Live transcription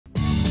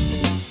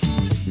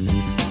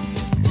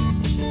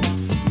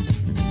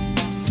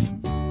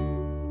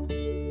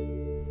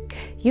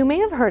You may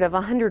have heard of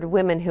 100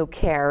 Women Who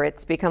Care.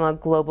 It's become a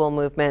global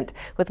movement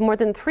with more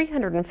than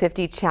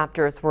 350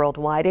 chapters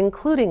worldwide,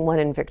 including one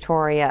in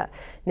Victoria.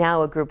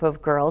 Now a group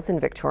of girls in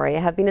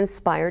Victoria have been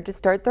inspired to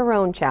start their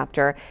own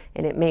chapter,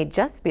 and it may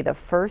just be the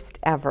first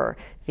ever.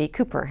 V.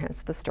 Cooper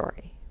has the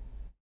story.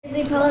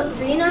 They pull out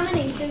 3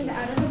 nominations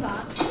out of the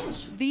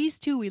box. These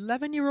two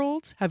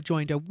 11-year-olds have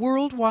joined a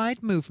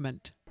worldwide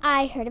movement.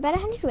 I heard about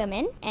 100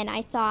 Women, and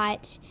I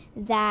thought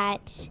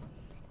that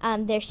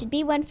there should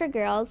be one for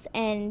girls,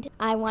 and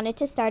I wanted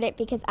to start it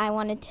because I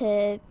wanted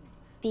to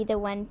be the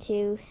one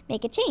to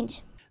make a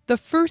change. The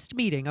first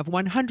meeting of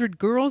 100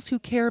 Girls Who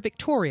Care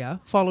Victoria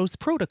follows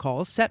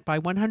protocols set by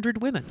 100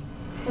 women.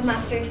 The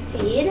mustard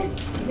seed.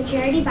 The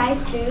charity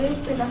buys food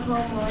for the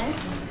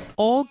homeless.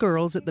 All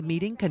girls at the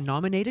meeting can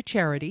nominate a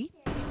charity.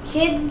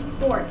 Kids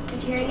Sports.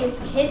 The charity is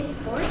Kids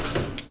Sports.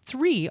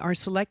 3 are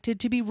selected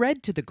to be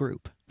read to the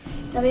group.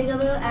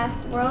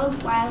 WWF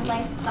World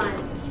Wildlife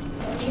Fund.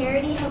 The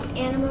charity helps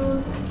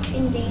animals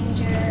in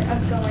danger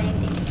of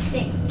going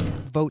extinct.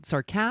 Votes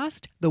are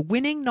cast. The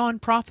winning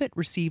nonprofit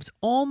receives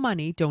all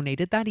money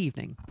donated that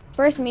evening.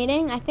 First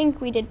meeting, I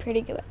think we did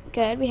pretty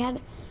good. We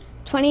had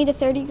 20 to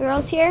 30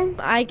 girls here.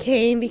 I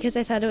came because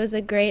I thought it was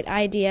a great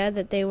idea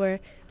that they were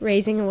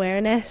raising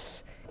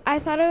awareness. I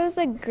thought it was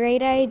a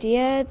great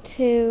idea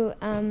to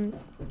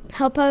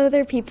help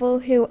other people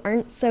who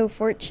aren't so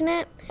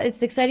fortunate.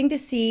 It's exciting to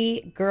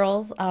see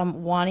girls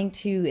wanting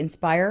to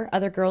inspire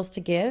other girls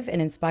to give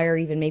and inspire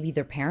even maybe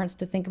their parents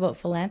to think about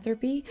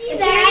philanthropy. The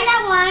charity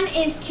that won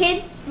is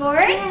Kids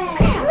Sports.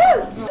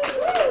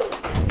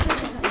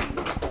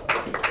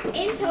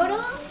 In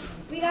total,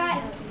 we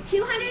got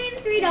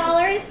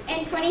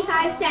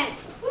 $203.25.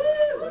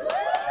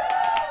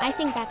 I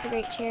think that's a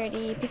great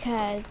charity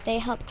because they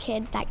help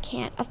kids that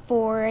can't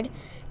afford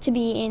to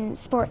be in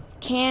sports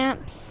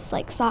camps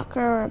like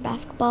soccer or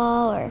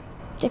basketball or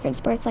different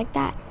sports like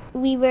that.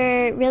 We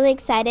were really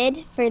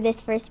excited for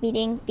this first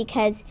meeting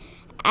because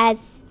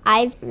as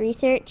I've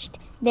researched,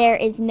 there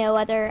is no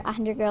other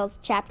 100 Girls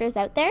chapters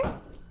out there.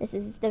 This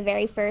is the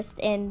very first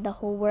in the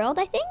whole world,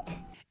 I think.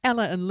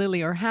 Ella and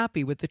Lily are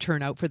happy with the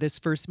turnout for this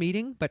first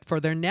meeting, but for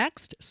their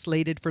next,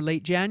 slated for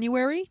late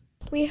January,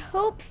 We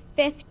hope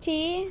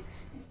 50.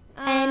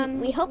 And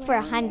we hope for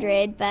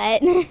 100,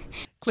 but...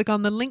 click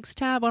on the links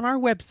tab on our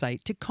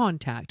website to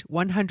contact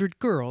 100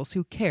 Girls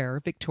Who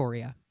Care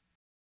Victoria.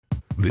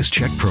 This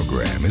CHEK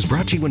program is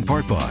brought to you in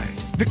part by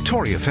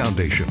Victoria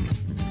Foundation,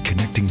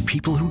 connecting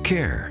people who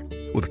care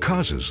with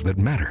causes that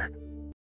matter.